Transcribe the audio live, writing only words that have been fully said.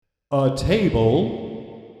A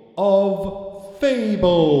Table of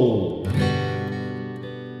Fable.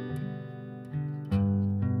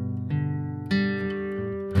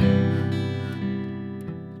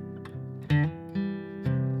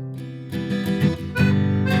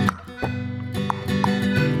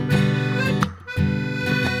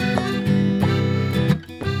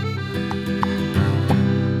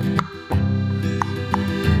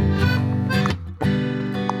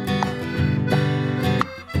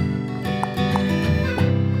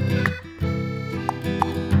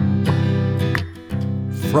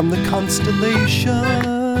 From the constellations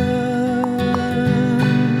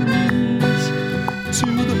to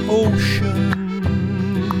the oceans,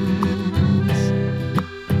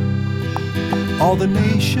 all the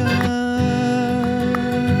nations,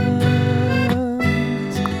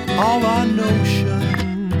 all our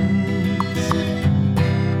notions,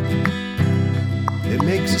 it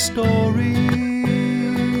makes a story,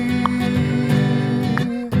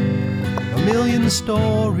 a million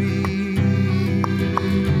stories.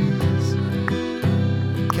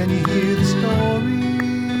 Can you hear the stories?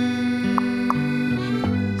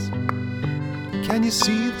 Can you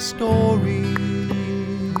see the stories?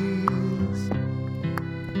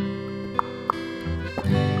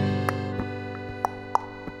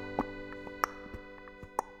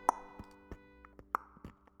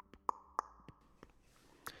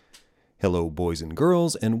 Hello, boys and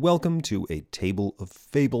girls, and welcome to A Table of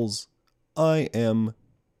Fables. I am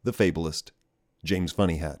the fabulist, James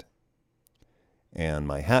Funnyhat. And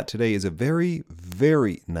my hat today is a very,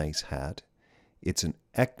 very nice hat. It's an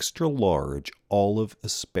extra large olive,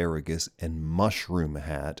 asparagus, and mushroom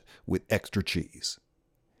hat with extra cheese.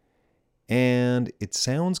 And it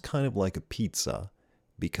sounds kind of like a pizza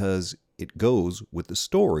because it goes with the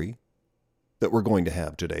story that we're going to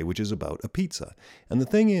have today, which is about a pizza. And the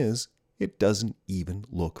thing is, it doesn't even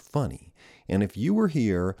look funny. And if you were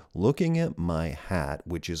here looking at my hat,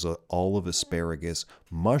 which is an olive, asparagus,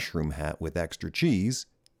 mushroom hat with extra cheese,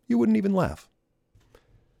 you wouldn't even laugh.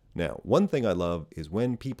 Now, one thing I love is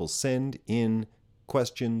when people send in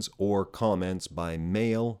questions or comments by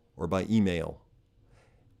mail or by email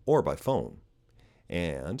or by phone.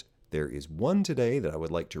 And there is one today that I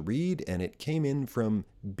would like to read, and it came in from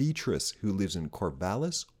Beatrice, who lives in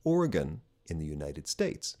Corvallis, Oregon, in the United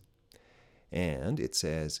States. And it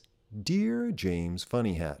says, "Dear James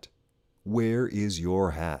Funnyhat, where is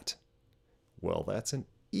your hat?" Well, that's an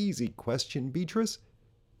easy question, Beatrice.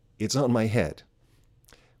 It's on my head.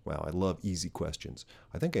 Wow, I love easy questions.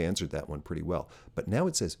 I think I answered that one pretty well. But now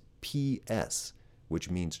it says PS, which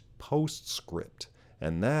means postscript.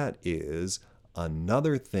 And that is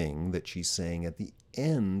another thing that she's saying at the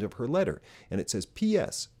end of her letter. And it says,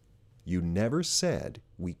 PS, you never said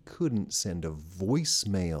we couldn't send a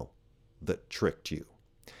voicemail that tricked you.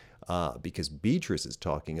 Because Beatrice is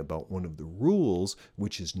talking about one of the rules,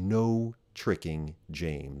 which is no tricking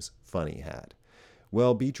James Funnyhat.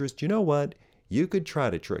 Well, Beatrice, do you know what? You could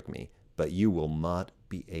try to trick me, but you will not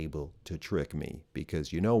be able to trick me.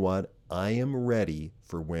 Because you know what? I am ready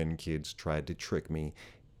for when kids tried to trick me,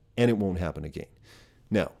 and it won't happen again.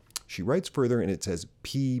 Now, she writes further, and it says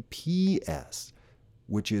PPS,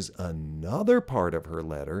 which is another part of her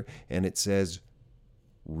letter, and it says,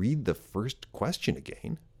 read the first question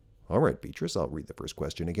again. All right, Beatrice, I'll read the first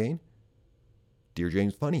question again. Dear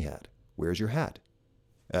James Funnyhat, where's your hat?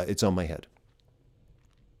 It's on my head.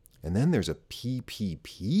 And then there's a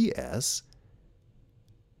PPPS.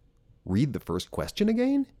 Read the first question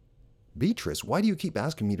again? Beatrice, why do you keep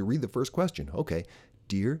asking me to read the first question? Okay.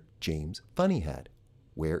 Dear James Funnyhat,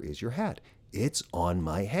 where is your hat? It's on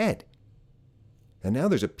my head. And now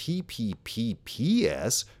there's a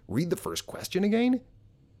PPPPS. Read the first question again?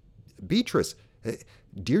 Beatrice,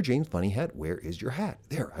 dear James Funnyhat, where is your hat?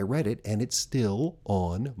 There, I read it, and it's still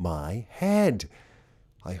on my head.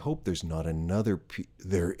 I hope there's not another P.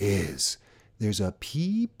 There is. There's a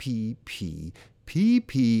PPPPPS.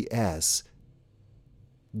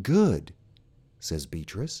 Good, says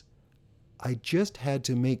Beatrice. I just had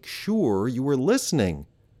to make sure you were listening.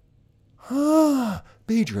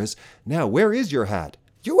 Beatrice, now where is your hat?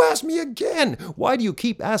 You asked me again. Why do you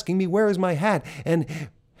keep asking me where is my hat? And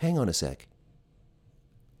hang on a sec.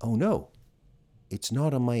 Oh no, it's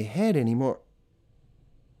not on my head anymore.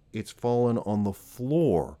 It's fallen on the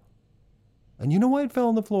floor. And you know why it fell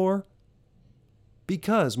on the floor?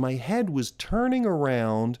 Because my head was turning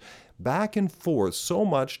around back and forth so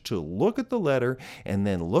much to look at the letter and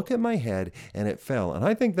then look at my head, and it fell. And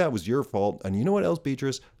I think that was your fault. And you know what else,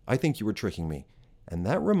 Beatrice? I think you were tricking me. And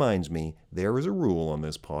that reminds me, there is a rule on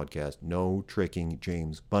this podcast, no tricking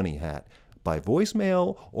James Funnyhat by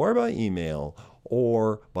voicemail or by email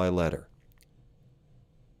or by letter.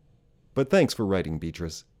 But thanks for writing,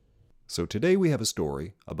 Beatrice. So today we have a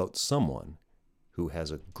story about someone who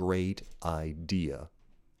has a great idea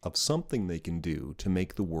of something they can do to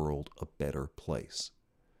make the world a better place.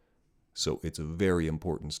 So it's a very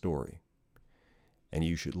important story. And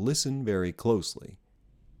you should listen very closely,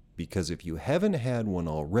 because if you haven't had one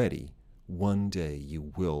already, one day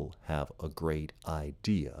you will have a great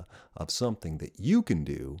idea of something that you can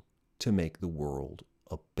do to make the world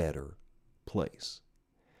a better place.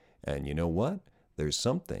 And you know what? There's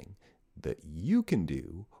something that you can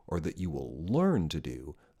do or that you will learn to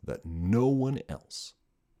do that no one else,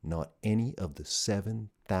 not any of the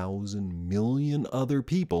 7,000 million other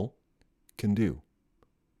people, can do.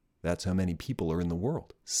 That's how many people are in the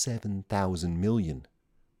world. 7,000 million.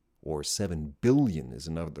 Or 7 billion is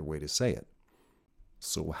another way to say it.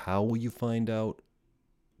 So how will you find out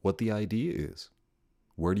what the idea is?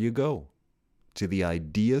 Where do you go? To the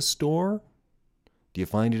idea store? Do you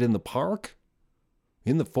find it in the park?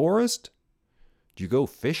 In the forest? Do you go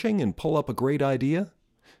fishing and pull up a great idea?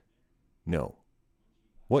 No.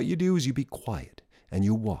 What you do is you be quiet and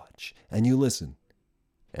you watch and you listen,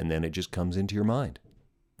 and then it just comes into your mind.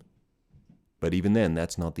 But even then,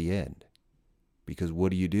 that's not the end. Because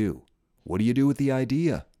what do you do? What do you do with the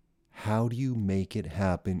idea? How do you make it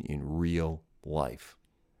happen in real life?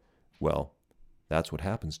 Well, that's what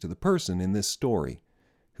happens to the person in this story,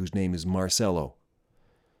 whose name is Marcello.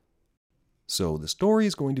 So the story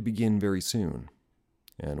is going to begin very soon.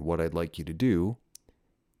 And what I'd like you to do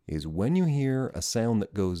is when you hear a sound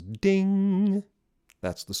that goes ding,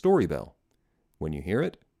 that's the story bell. When you hear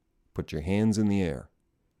it, put your hands in the air.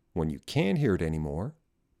 When you can't hear it anymore,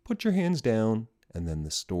 put your hands down, and then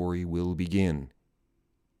the story will begin.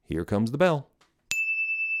 Here comes the bell.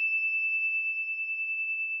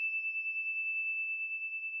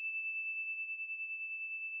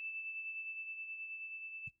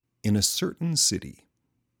 In a certain city,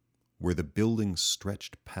 where the buildings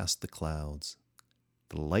stretched past the clouds,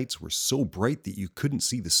 the lights were so bright that you couldn't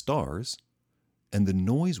see the stars, and the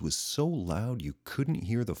noise was so loud you couldn't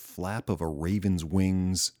hear the flap of a raven's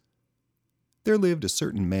wings, there lived a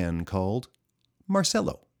certain man called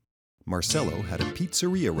Marcello. Marcello had a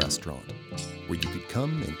pizzeria restaurant where you could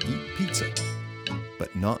come and eat pizza,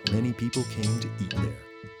 but not many people came to eat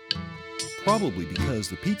there. Probably because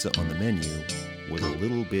the pizza on the menu was a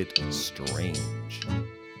little bit strange.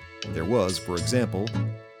 There was, for example,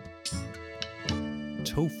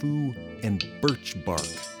 tofu and birch bark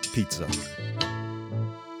pizza.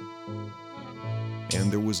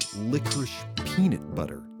 And there was licorice peanut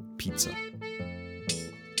butter pizza.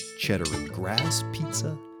 Cheddar and grass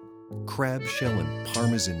pizza, crab shell and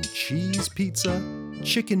parmesan cheese pizza,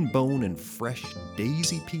 chicken bone and fresh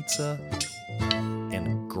daisy pizza,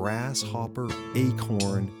 and grasshopper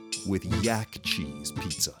acorn with yak cheese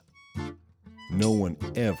pizza. No one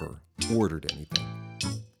ever ordered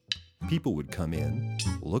anything. People would come in,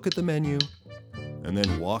 look at the menu, and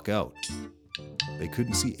then walk out. They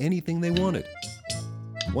couldn't see anything they wanted.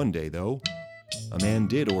 One day, though, a man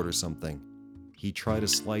did order something. He tried a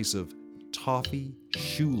slice of toffee,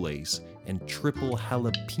 shoelace, and triple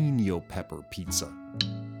jalapeno pepper pizza.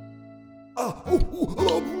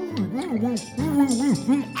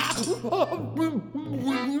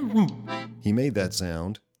 He made that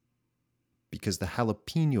sound because the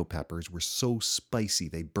jalapeno peppers were so spicy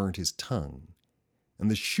they burnt his tongue, and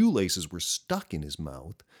the shoelaces were stuck in his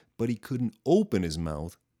mouth, but he couldn't open his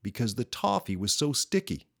mouth because the toffee was so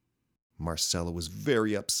sticky. Marcello was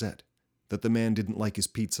very upset that the man didn't like his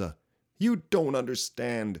pizza. "You don't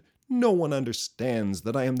understand. No one understands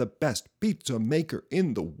that I am the best pizza maker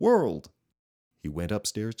in the world." He went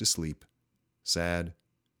upstairs to sleep, sad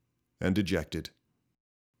and dejected.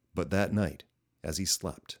 But that night, as he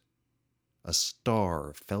slept, a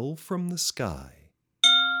star fell from the sky,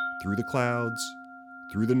 through the clouds,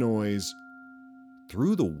 through the noise,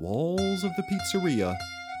 through the walls of the pizzeria,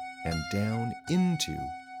 and down into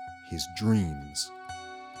his dreams.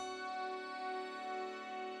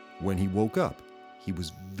 When he woke up, he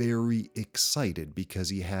was very excited because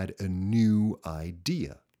he had a new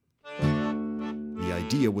idea. The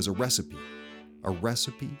idea was a recipe for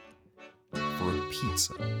a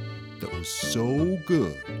pizza that was so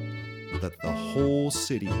good that the whole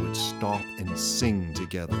city would stop and sing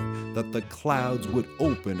together, that the clouds would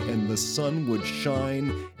open and the sun would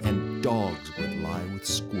shine and dogs would lie with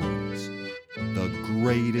squirrels. The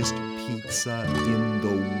greatest pizza in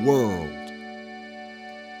the world.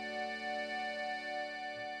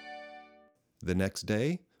 The next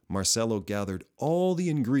day, Marcello gathered all the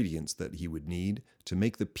ingredients that he would need to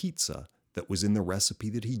make the pizza that was in the recipe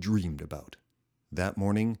that he dreamed about. That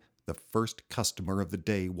morning, the first customer of the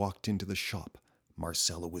day walked into the shop.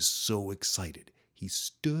 Marcello was so excited. He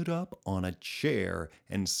stood up on a chair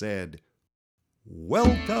and said,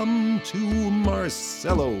 "Welcome to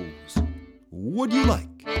Marcello's. Would you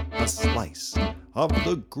like a slice of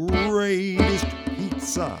the greatest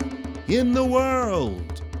pizza in the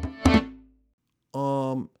world?"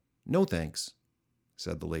 No thanks,"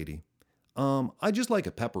 said the lady. I'd just like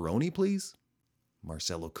a pepperoni, please."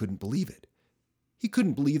 Marcello couldn't believe it. He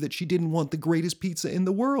couldn't believe that she didn't want the greatest pizza in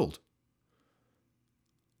the world.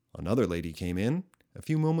 Another lady came in a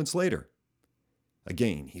few moments later.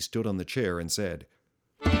 Again, he stood on the chair and said,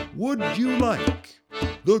 "Would you like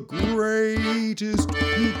the greatest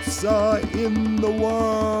pizza in the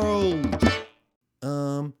world?"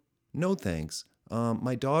 No thanks.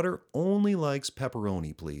 My daughter only likes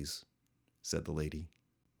pepperoni, please," said the lady.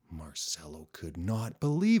 Marcello could not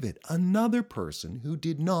believe it. Another person who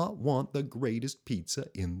did not want the greatest pizza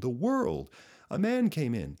in the world. A man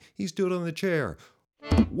came in. He stood on the chair.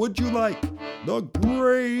 "Would you like the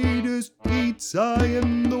greatest pizza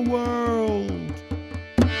in the world?"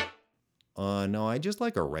 No, I just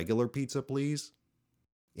like a regular pizza, please."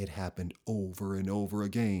 It happened over and over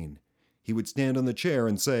again. He would stand on the chair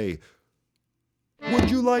and say,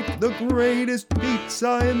 "Would you like the greatest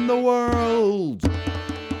pizza in the world?"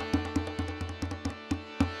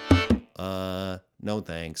 No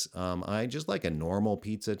thanks. I just like a normal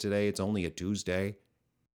pizza today. It's only a Tuesday."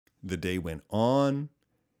 The day went on,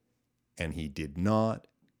 and he did not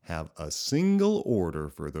have a single order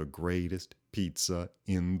for the greatest pizza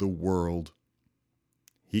in the world.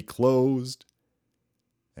 He closed,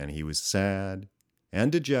 and he was sad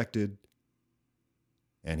and dejected,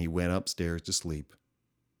 and he went upstairs to sleep.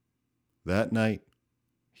 That night,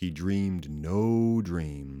 he dreamed no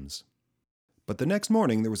dreams. But the next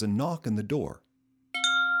morning, there was a knock on the door.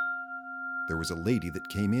 There was a lady that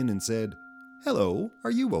came in and said, "Hello,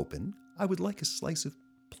 are you open? I would like a slice of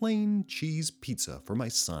plain cheese pizza for my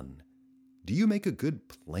son. Do you make a good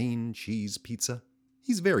plain cheese pizza?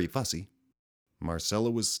 He's very fussy."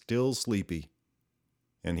 Marcello was still sleepy,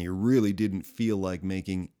 and he really didn't feel like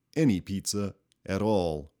making any pizza at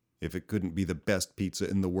all if it couldn't be the best pizza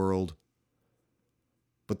in the world.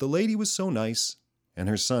 But the lady was so nice, and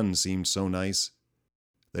her son seemed so nice,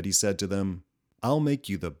 that he said to them, "I'll make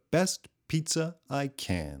you the best pizza I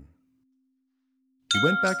can." He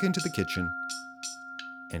went back into the kitchen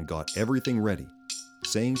and got everything ready,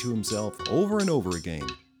 saying to himself over and over again,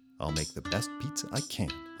 "I'll make the best pizza I can.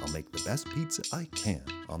 I'll make the best pizza I can.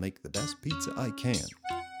 I'll make the best pizza I can."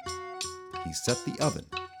 He set the oven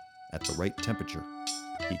at the right temperature.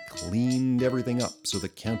 He cleaned everything up so the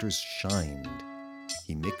counters shined.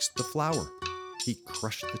 He mixed the flour. He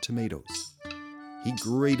crushed the tomatoes. He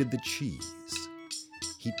grated the cheese.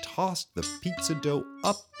 He tossed the pizza dough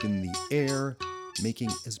up in the air,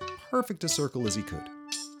 making as perfect a circle as he could.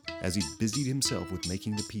 As he busied himself with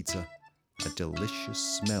making the pizza, a delicious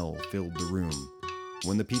smell filled the room.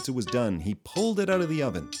 When the pizza was done, he pulled it out of the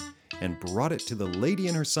oven and brought it to the lady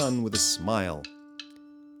and her son with a smile.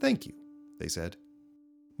 "Thank you," they said.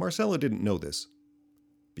 Marcello didn't know this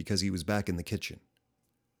because he was back in the kitchen.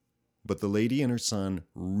 But the lady and her son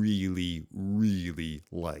really, really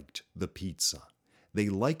liked the pizza. They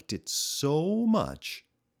liked it so much,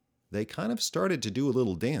 they kind of started to do a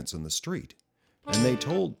little dance in the street. And they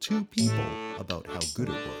told 2 people about how good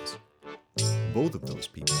it was. Both of those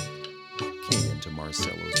people came into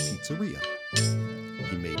Marcello's pizzeria.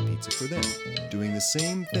 He made pizza for them, doing the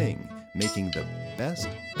same thing, making the best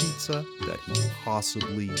pizza that he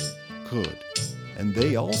possibly could. And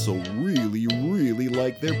they also really, really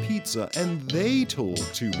liked their pizza, and they told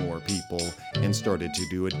 2 more people and started to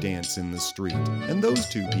do a dance in the street. And those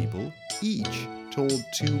 2 people each told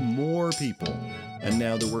 2 more people, and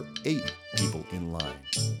now there were 8 people in line.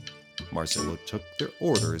 Marcello took their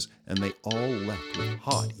orders, and they all left with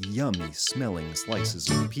hot, yummy smelling slices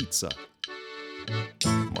of pizza.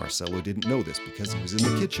 Marcello didn't know this because he was in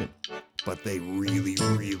the kitchen, but they really,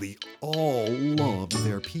 really all loved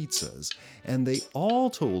their pizzas, and they all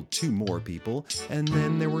told 2 more people, and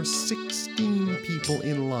then there were 16 people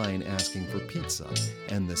in line asking for pizza,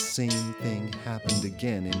 and the same thing happened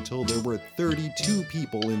again until there were 32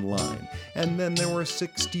 people in line, and then there were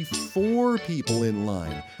 64 people in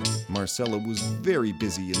line. Marcello was very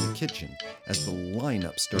busy in the kitchen as the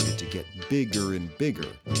lineup started to get bigger and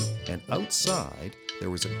bigger, and outside there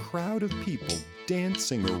was a crowd of people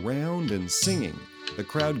dancing around and singing. The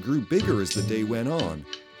crowd grew bigger as the day went on.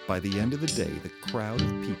 By the end of the day, the crowd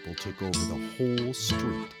of people took over the whole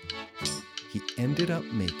street. he ended up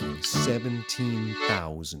making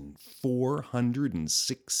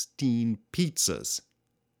 17,416 pizzas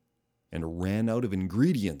and ran out of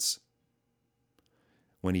ingredients.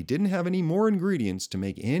 When he didn't have any more ingredients to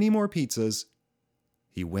make any more pizzas,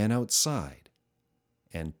 he went outside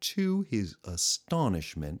and, to his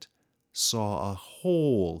astonishment, saw a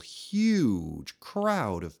whole huge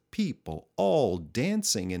crowd of people all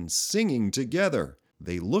dancing and singing together.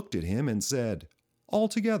 They looked at him and said, all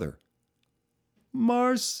together,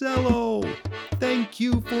 "Marcello, thank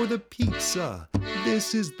you for the pizza.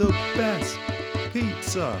 This is the best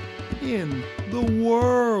pizza in the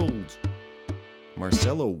world."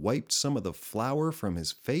 Marcello wiped some of the flour from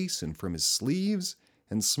his face and from his sleeves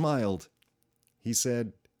and smiled. He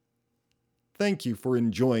said, "Thank you for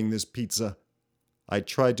enjoying this pizza. I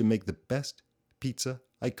tried to make the best pizza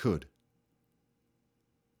I could."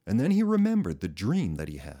 And then he remembered the dream that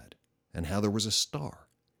he had and how there was a star.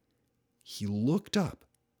 He looked up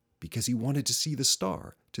because he wanted to see the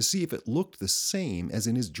star, to see if it looked the same as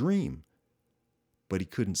in his dream. But he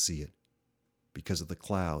couldn't see it because of the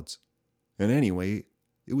clouds. And anyway,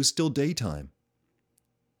 it was still daytime.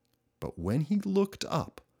 But when he looked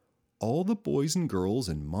up, all the boys and girls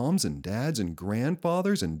and moms and dads and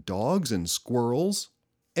grandfathers and dogs and squirrels,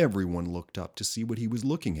 everyone looked up to see what he was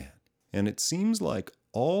looking at. And it seems like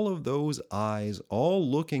all of those eyes, all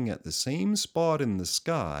looking at the same spot in the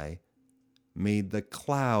sky, made the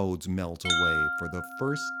clouds melt away for the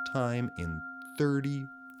first time in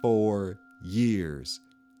 34 years.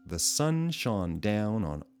 The sun shone down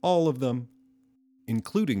on all of them,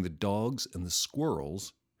 including the dogs and the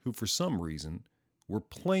squirrels, who for some reason were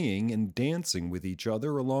playing and dancing with each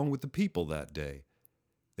other along with the people that day.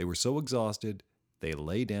 They were so exhausted, they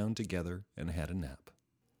lay down together and had a nap.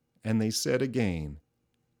 And they said again,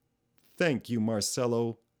 "Thank you,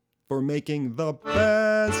 Marcello, for making the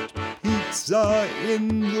best pizza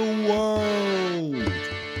in the world."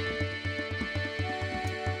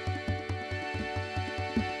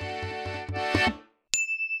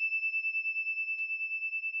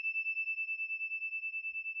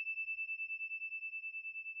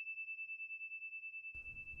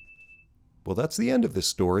 Well, that's the end of this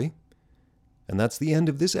story. And that's the end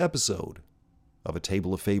of this episode of A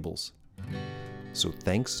Table of Fables. So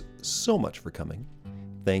thanks so much for coming.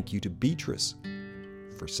 Thank you to Beatrice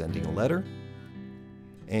for sending a letter.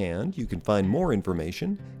 And you can find more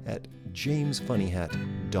information at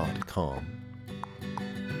jamesfunnyhat.com.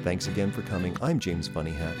 Thanks again for coming. I'm James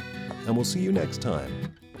Funnyhat, and we'll see you next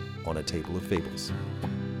time on A Table of Fables.